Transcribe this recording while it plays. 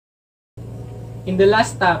In the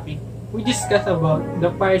last topic, we discussed about the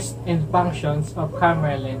parts and functions of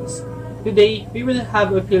camera lens. Today, we will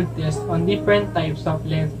have a field test on different types of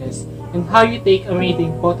lenses and how you take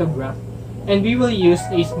amazing photograph, and we will use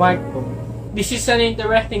a smartphone. This is an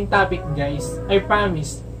interesting topic, guys. I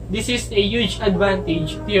promise. This is a huge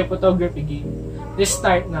advantage to your photography game. Let's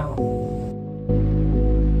start now.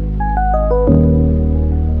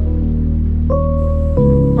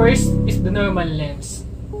 First is the normal lens,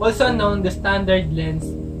 also known the standard lens,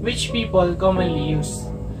 which people commonly use,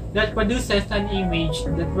 that produces an image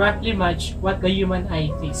that roughly matches what the human eye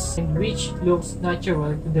sees and which looks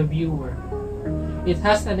natural to the viewer. It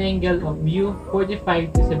has an angle of view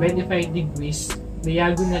 45 to 75 degrees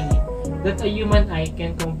diagonally that a human eye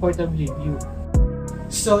can comfortably view.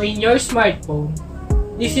 So in your smartphone,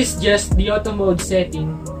 this is just the auto mode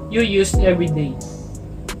setting you use every day.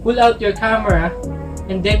 Pull out your camera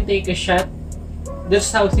and then take a shot.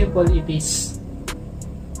 That's how simple it is.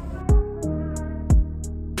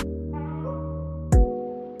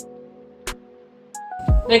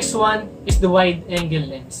 Next one is the wide angle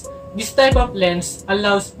lens. This type of lens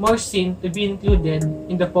allows more scene to be included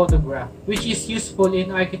in the photograph, which is useful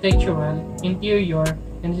in architectural, interior,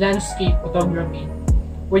 and landscape photography,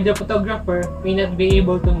 where the photographer may not be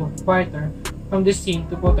able to move farther from the scene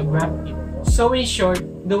to photograph it. So in short,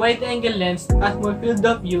 the wide-angle lens has more field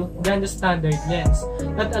of view than the standard lens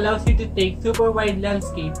that allows you to take super wide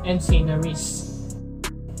landscape and sceneries.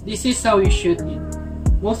 This is how you shoot it.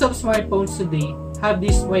 Most of smartphones today have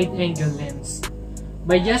this wide-angle lens.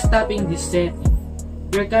 By just tapping this setting,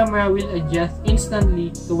 your camera will adjust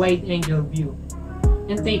instantly to wide-angle view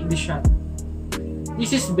and take the shot.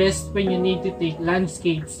 This is best when you need to take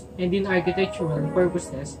landscapes and in architectural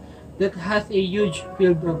purposes that has a huge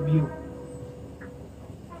field of view.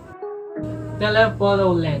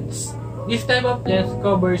 Telephoto lens. This type of lens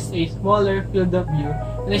covers a smaller field of view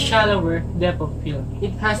and a shallower depth of field.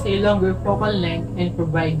 It has a longer focal length and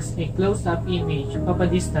provides a close-up image of a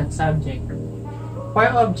distant subject.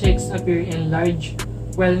 Far objects appear enlarged,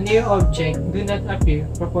 while near objects do not appear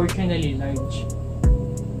proportionally large.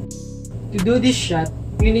 To do this shot,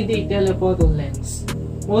 you need a telephoto lens.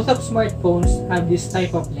 Most of smartphones have this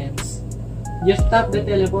type of lens. Just tap the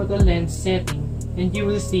telephoto lens setting and you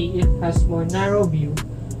will see it has more narrow view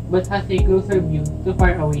but has a closer view to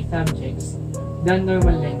far away subjects than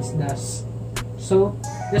normal lens does. So,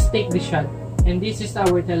 let's take the shot, and this is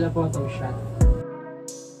our telephoto shot.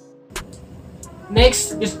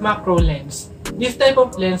 Next is macro lens. This type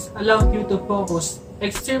of lens allows you to focus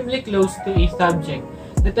extremely close to a subject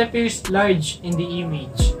that appears large in the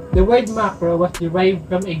image. The word macro was derived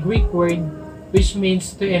from a Greek word which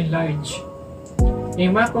means to enlarge. A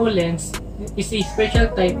macro lens is a special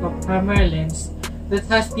type of camera lens that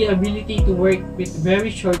has the ability to work with very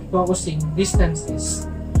short focusing distances,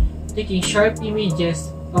 taking sharp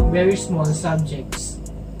images of very small subjects.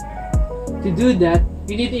 To do that,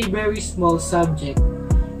 you need a very small subject,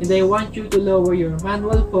 and I want you to lower your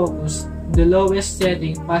manual focus to the lowest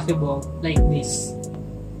setting possible, like this.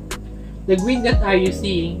 The green that are you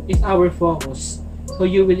seeing is our focus, so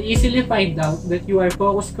you will easily find out that you are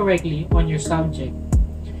focused correctly on your subject.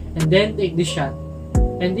 And then take the shot.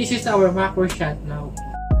 And this is our macro shot now.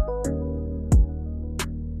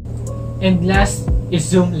 And last is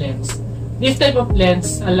zoom lens. This type of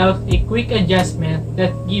lens allows a quick adjustment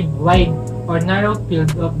that gives wide or narrow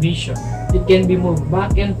field of vision. It can be moved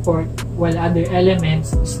back and forth while other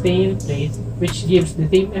elements stay in place, which gives the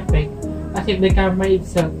same effect as if the camera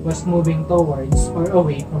itself was moving towards or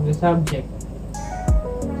away from the subject.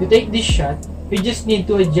 To take this shot, you just need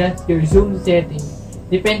to adjust your zoom setting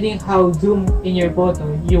depending how zoomed in your photo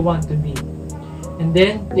you want to be. And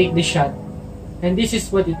then take the shot. And this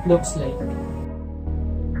is what it looks like.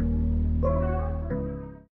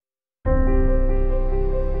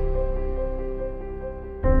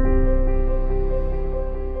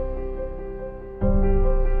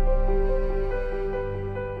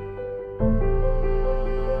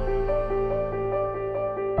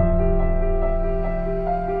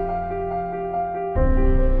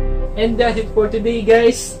 And that's it for today,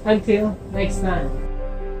 guys. Until next time.